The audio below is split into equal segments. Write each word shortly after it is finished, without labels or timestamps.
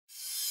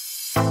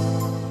Hey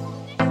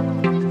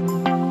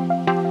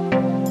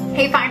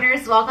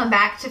finders, welcome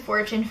back to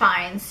Fortune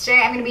Finds.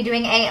 Today I'm going to be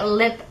doing a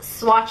lip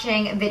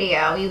swatching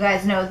video. You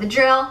guys know the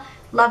drill.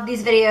 Love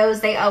these videos.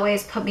 They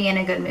always put me in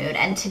a good mood.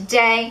 And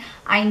today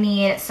I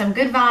need some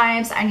good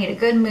vibes. I need a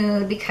good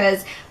mood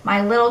because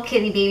my little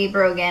kitty baby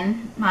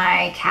Brogan,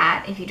 my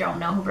cat, if you don't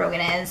know who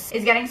Brogan is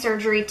getting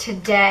surgery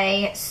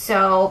today.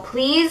 So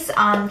please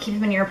keep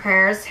him in your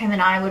prayers. Him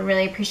and I would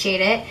really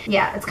appreciate it.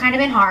 Yeah, it's kind of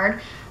been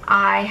hard.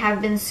 I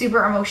have been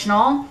super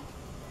emotional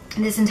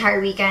this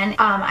entire weekend.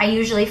 I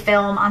usually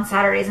film on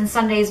Saturdays and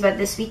Sundays, but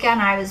this weekend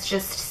I was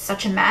just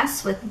such a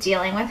mess with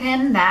dealing with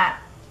him that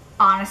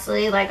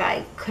honestly, like,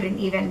 I couldn't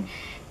even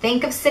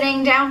think of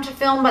sitting down to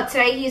film. But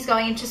today he's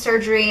going into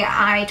surgery.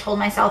 I told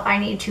myself I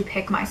need to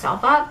pick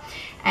myself up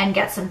and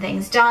get some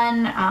things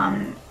done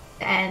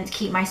and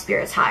keep my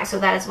spirits high. So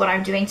that is what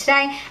I'm doing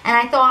today. And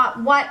I thought,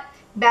 what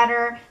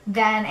better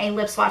than a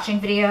lip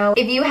swatching video?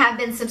 If you have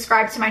been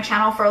subscribed to my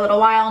channel for a little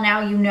while now,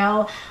 you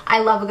know I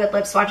love a good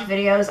lip swatch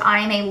videos. I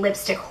am a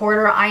lipstick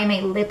hoarder. I am a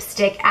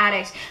lipstick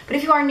addict. But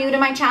if you are new to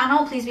my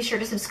channel, please be sure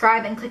to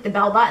subscribe and click the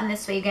bell button.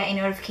 This way you get a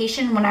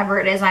notification whenever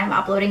it is I'm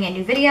uploading a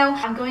new video.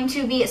 I'm going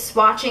to be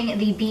swatching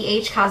the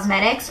BH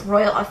Cosmetics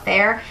Royal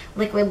Affair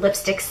liquid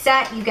lipstick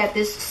set. You get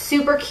this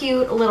super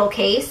cute little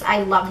case.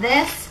 I love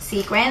this.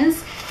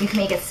 Sequins. You can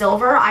make it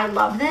silver. I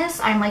love this.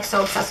 I'm like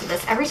so obsessed with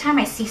this. Every time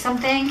I see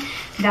something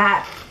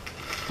that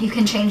you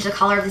can change the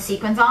color of the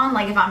sequins on,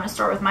 like if I'm in a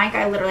store with Mike,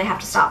 I literally have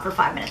to stop for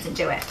 5 minutes and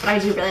do it. But I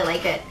do really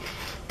like it.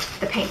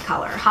 The pink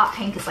color. Hot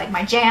pink is like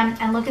my jam.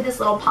 And look at this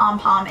little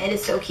pom-pom. It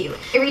is so cute.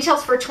 It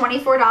retails for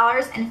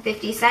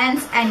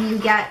 $24.50 and you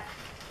get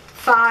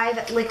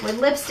 5 liquid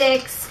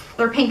lipsticks.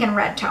 They're pink and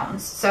red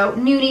tones. So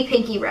nudie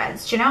pinky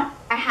reds, you know?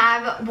 I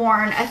have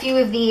worn a few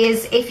of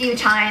these a few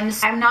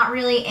times. I'm not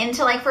really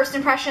into like first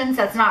impressions.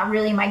 That's not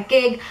really my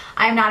gig.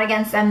 I'm not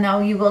against them though.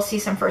 You will see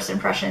some first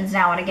impressions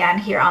now and again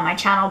here on my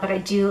channel, but I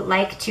do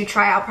like to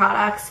try out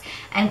products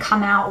and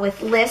come out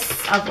with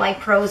lists of like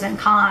pros and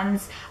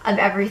cons of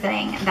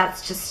everything.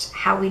 That's just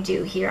how we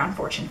do here on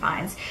Fortune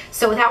Finds.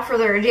 So without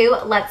further ado,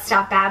 let's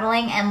stop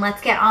babbling and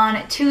let's get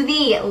on to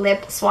the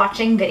lip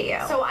swatching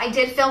video. So I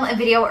did film a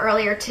video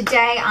earlier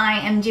today. I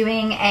am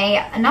doing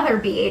another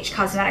BH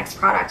Cosmetics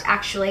product.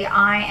 Actually,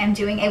 I am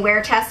doing a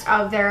wear test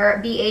of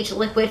their BH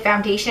Liquid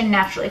Foundation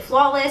Naturally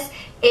Flawless.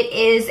 It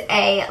is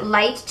a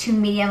light to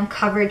medium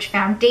coverage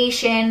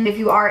foundation. If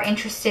you are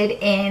interested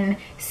in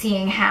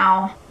seeing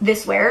how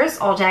this wears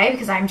all day,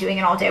 because I'm doing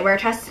an all day wear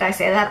test, did I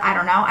say that? I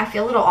don't know. I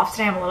feel a little off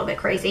today. I'm a little bit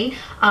crazy.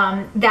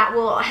 That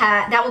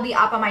will be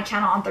up on my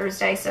channel on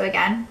Thursday. So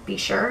again, be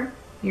sure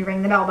you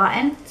ring the bell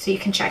button so you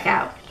can check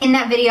out. In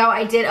that video,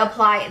 I did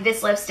apply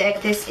this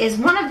lipstick. This is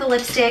one of the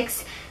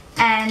lipsticks,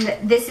 and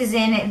this is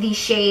in the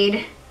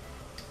shade,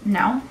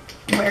 no,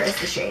 where is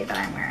the shade that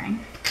I'm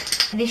wearing?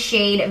 The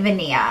shade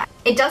Vanilla.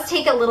 It does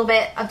take a little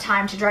bit of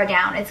time to dry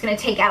down. It's gonna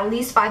take at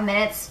least 5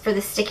 minutes for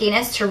the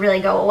stickiness to really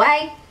go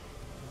away.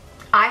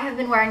 I have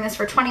been wearing this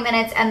for 20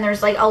 minutes and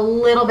there's like a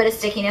little bit of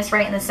stickiness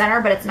right in the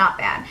center, but it's not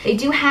bad. They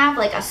do have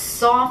like a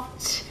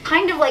soft,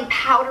 kind of like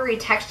powdery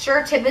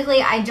texture.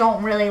 Typically, I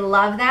don't really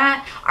love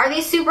that. Are they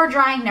super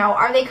drying? No.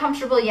 Are they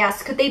comfortable?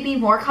 Yes. Could they be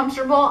more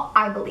comfortable?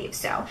 I believe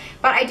so.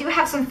 But I do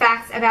have some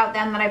facts about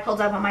them that I pulled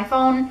up on my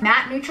phone.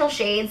 Matte neutral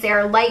shades. They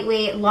are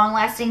lightweight,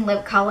 long-lasting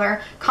lip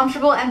color,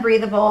 comfortable and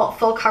breathable,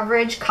 full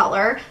coverage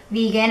color,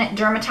 vegan,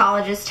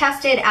 dermatologist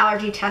tested,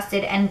 allergy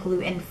tested, and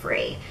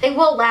gluten-free. They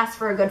will last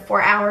for a good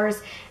 4 hours.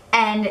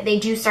 And they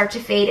do start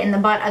to fade in the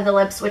butt of the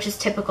lips, which is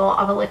typical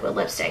of a liquid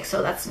lipstick,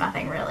 so that's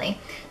nothing really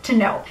to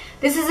note.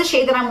 This is the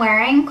shade that I'm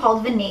wearing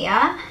called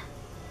Vanilla.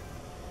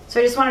 So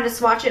I just wanted to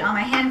swatch it on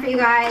my hand for you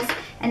guys.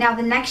 And now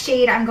the next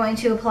shade I'm going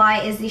to apply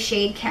is the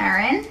shade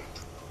Karen.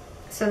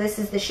 So this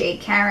is the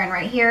shade Karen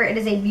right here. It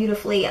is a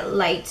beautifully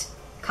light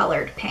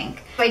colored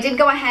pink. So I did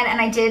go ahead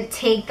and I did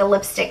take the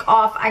lipstick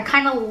off. I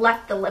kind of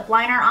left the lip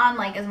liner on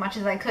like as much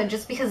as I could,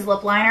 just because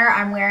lip liner,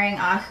 I'm wearing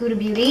a Huda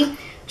Beauty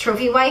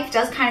Trophy Wife.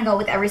 Does kind of go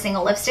with every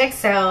single lipstick.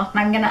 So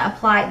I'm gonna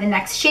apply the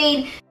next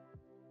shade.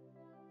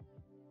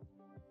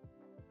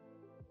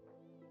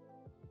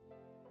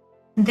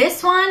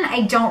 This one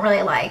I don't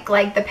really like.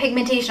 Like the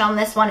pigmentation on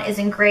this one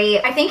isn't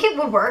great. I think it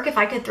would work if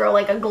I could throw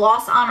like a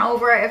gloss on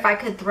over it, if I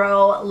could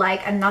throw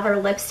like another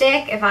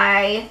lipstick, if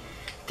I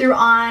threw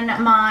on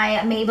my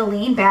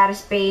Maybelline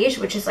Baddest Beige,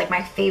 which is like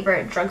my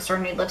favorite drugstore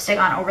nude lipstick,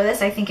 on over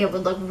this. I think it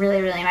would look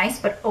really, really nice.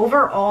 But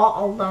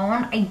overall,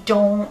 alone,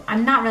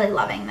 I'm not really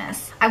loving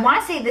this. I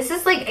want to say this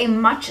is like a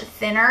much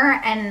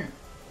thinner and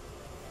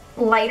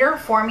lighter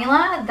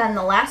formula than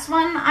the last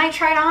one I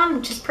tried on,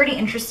 which is pretty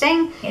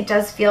interesting. It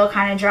does feel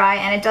kind of dry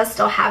and it does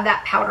still have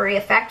that powdery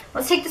effect.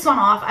 Let's take this one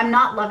off. I'm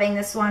not loving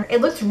this one. It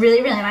looks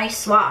really, really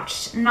nice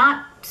swatched.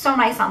 Not so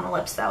nice on the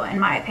lips though, in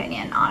my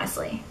opinion,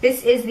 honestly.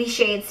 This is the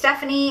shade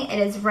Stephanie. It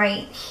is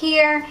right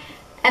here.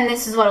 And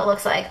this is what it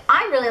looks like.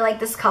 I really like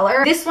this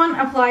color. This one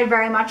applied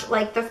very much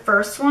like the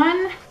first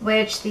one,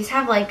 which these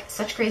have like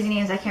such crazy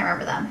names, I can't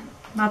remember them.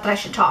 Not that I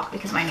should talk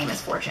because my name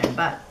is Fortune,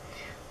 but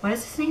what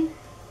is this name?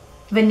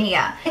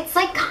 Vanilla. It's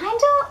like kind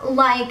of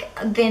like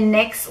the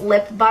NYX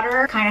lip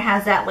butter, kind of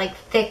has that like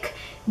thick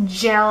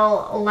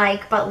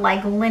gel-like but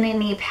like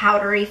linen-y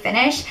powdery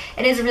finish.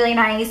 It is really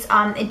nice.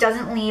 It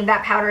doesn't leave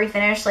that powdery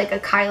finish like a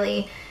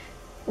Kylie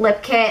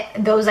lip kit.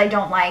 Those I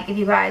don't like. If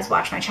you guys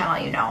watch my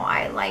channel, you know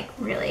I like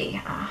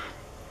really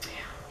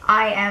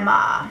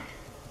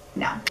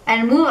no.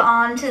 And move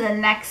on to the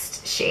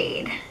next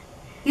shade.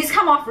 These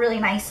come off really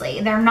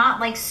nicely. They're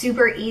not like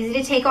super easy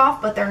to take off,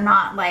 but they're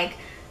not like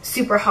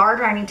super hard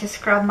where I need to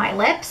scrub my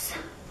lips.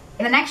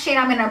 And the next shade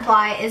I'm going to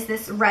apply is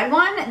this red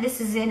one. This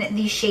is in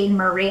the shade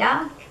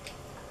Maria.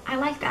 I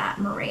like that,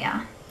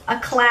 Maria. A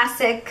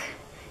classic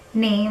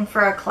name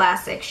for a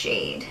classic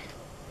shade.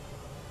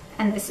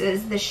 And this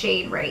is the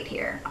shade right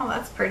here. Oh,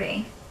 that's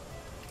pretty.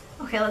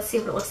 Okay, let's see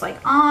what it looks like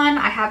on.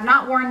 I have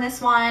not worn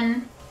this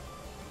one.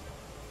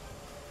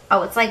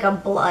 Oh, it's like a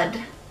blood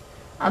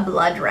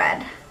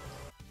red.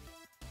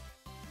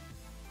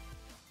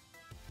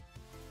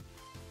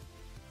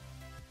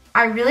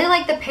 I really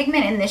like the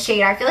pigment in this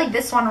shade. I feel like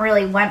this one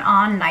really went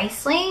on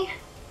nicely.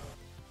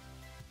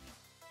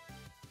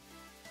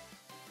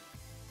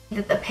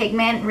 That the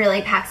pigment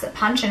really packs a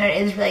punch and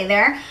it is really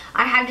there.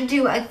 I had to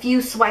do a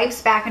few swipes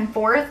back and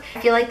forth.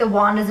 I feel like the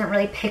wand doesn't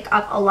really pick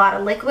up a lot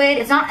of liquid.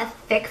 It's not a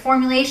thick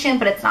formulation,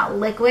 but it's not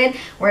liquid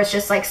where it's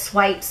just like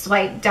swipe,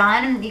 swipe,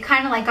 done. You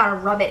kind of like gotta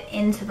rub it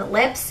into the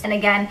lips. And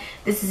again,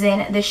 this is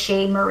in the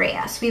shade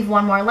Maria. So we have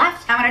one more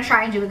left. I'm gonna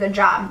try and do a good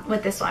job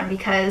with this one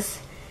because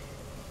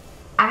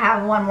I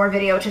have one more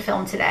video to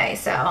film today.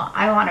 So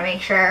I wanna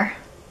make sure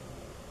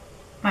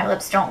my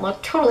lips don't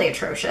look totally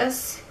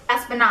atrocious.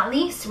 Last but not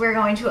least, we're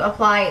going to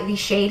apply the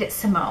shade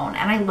Simone.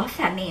 And I love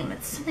that name.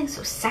 It's something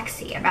so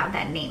sexy about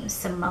that name,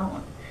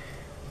 Simone.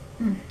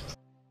 And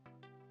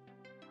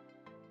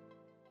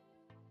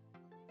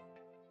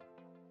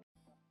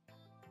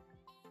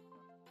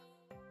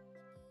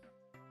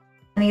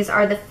these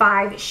are the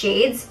 5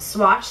 shades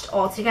swatched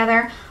all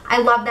together. I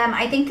love them.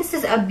 I think this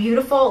is a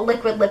beautiful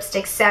liquid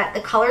lipstick set.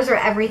 The colors are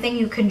everything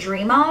you could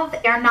dream of.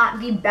 They are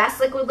not the best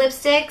liquid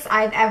lipsticks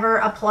I've ever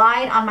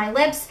applied on my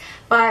lips,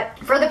 but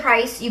for the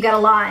price, you get a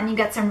lot and you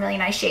get some really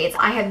nice shades.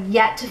 I have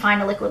yet to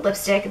find a liquid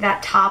lipstick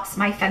that tops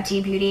my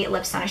Fenty Beauty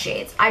Lip Stunna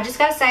shades. I just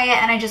gotta say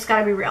it and I just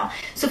gotta be real.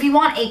 So if you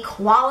want a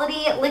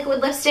quality liquid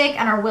lipstick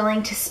and are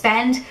willing to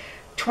spend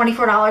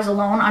 $24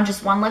 alone on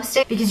just one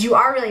lipstick, because you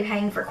are really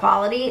paying for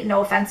quality.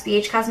 No offense,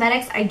 BH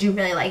Cosmetics. I do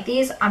really like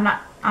these. I'm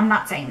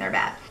not saying they're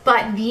bad,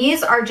 but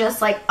these are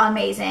just like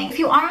amazing. If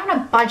you are on a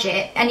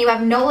budget and you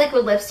have no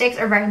liquid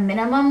lipsticks or very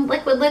minimum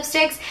liquid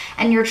lipsticks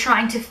and you're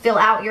trying to fill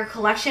out your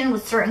collection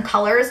with certain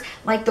colors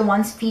like the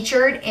ones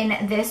featured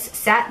in this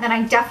set, then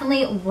I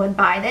definitely would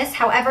buy this.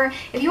 However,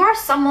 if you are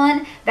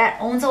someone that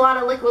owns a lot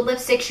of liquid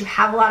lipsticks, you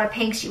have a lot of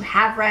pinks, you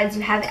have reds,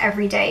 you have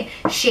everyday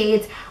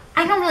shades,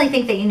 I don't really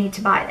think that you need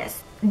to buy this.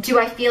 Do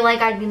I feel like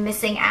I'd be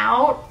missing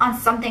out on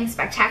something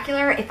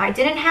spectacular if I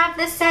didn't have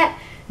this set?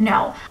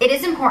 No. It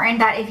is important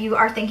that if you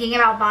are thinking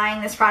about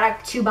buying this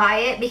product to buy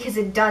it, because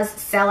it does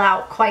sell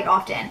out quite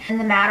often. In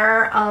the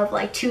matter of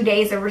like 2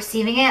 days of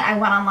receiving it, I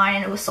went online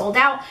and it was sold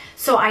out.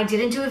 So I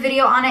didn't do a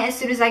video on it as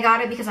soon as I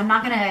got it because I'm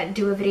not gonna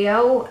do a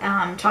video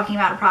talking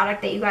about a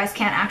product that you guys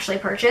can't actually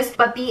purchase.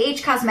 But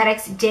BH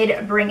Cosmetics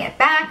did bring it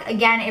back.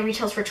 Again, it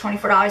retails for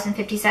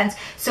 $24.50,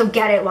 so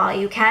get it while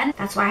you can.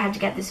 That's why I had to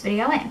get this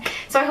video in.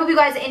 So I hope you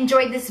guys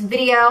enjoyed this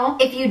video.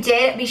 If you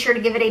did, be sure to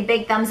give it a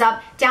big thumbs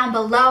up down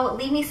below.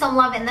 Leave me some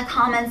love in the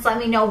comments. Let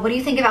me know, what do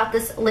you think about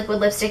this liquid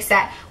lipstick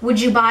set? Would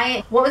you buy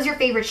it? What was your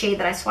favorite shade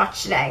that I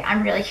swatched today?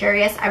 I'm really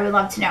curious. I would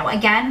love to know.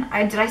 Again,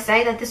 did I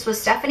say that this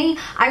was Stephanie?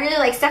 I really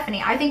like Stephanie.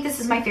 I think this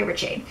is my favorite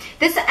shade.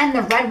 This and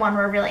the red one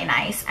were really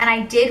nice, and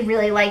I did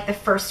really like the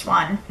first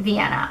one,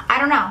 Vienna. I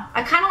don't know.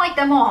 I kind of like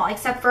them all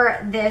except for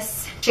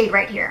this shade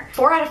right here.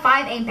 4 out of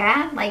 5 ain't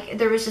bad. Like,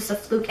 there was just a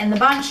fluke in the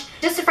bunch.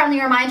 Just a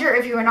friendly reminder,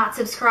 if you are not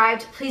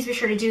subscribed, please be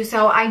sure to do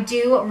so. I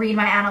do read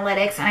my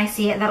analytics, and I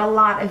see that a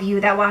lot of you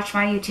that watch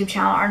my YouTube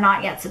channel are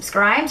not yet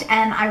subscribed,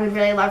 and I would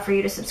really love for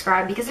you to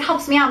subscribe because it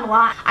helps me out a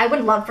lot. I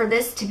would love for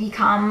this to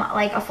become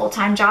like a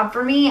full-time job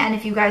for me, and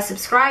if you guys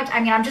subscribed, I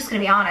mean, I'm just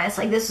gonna be honest,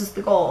 like, this is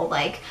the goal.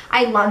 Like,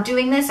 I love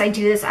doing this. I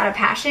do this out of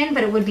passion,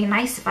 but it would be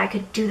nice if I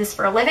could do this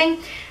for a living.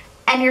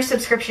 And your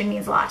subscription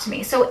means a lot to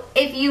me. So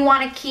if you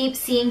want to keep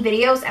seeing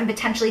videos and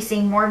potentially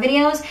seeing more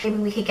videos,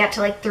 maybe we could get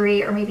to like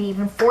 3 or maybe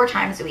even 4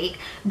 times a week.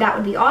 That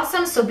would be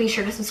awesome. So be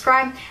sure to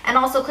subscribe and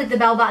also click the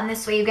bell button.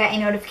 This way you get a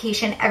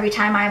notification every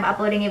time I am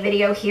uploading a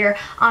video here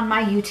on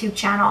my YouTube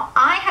channel.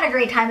 I had a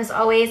great time as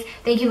always.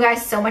 Thank you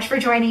guys so much for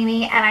joining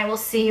me, and I will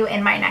see you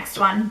in my next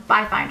one.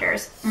 Bye,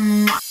 Finders.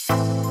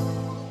 Mwah.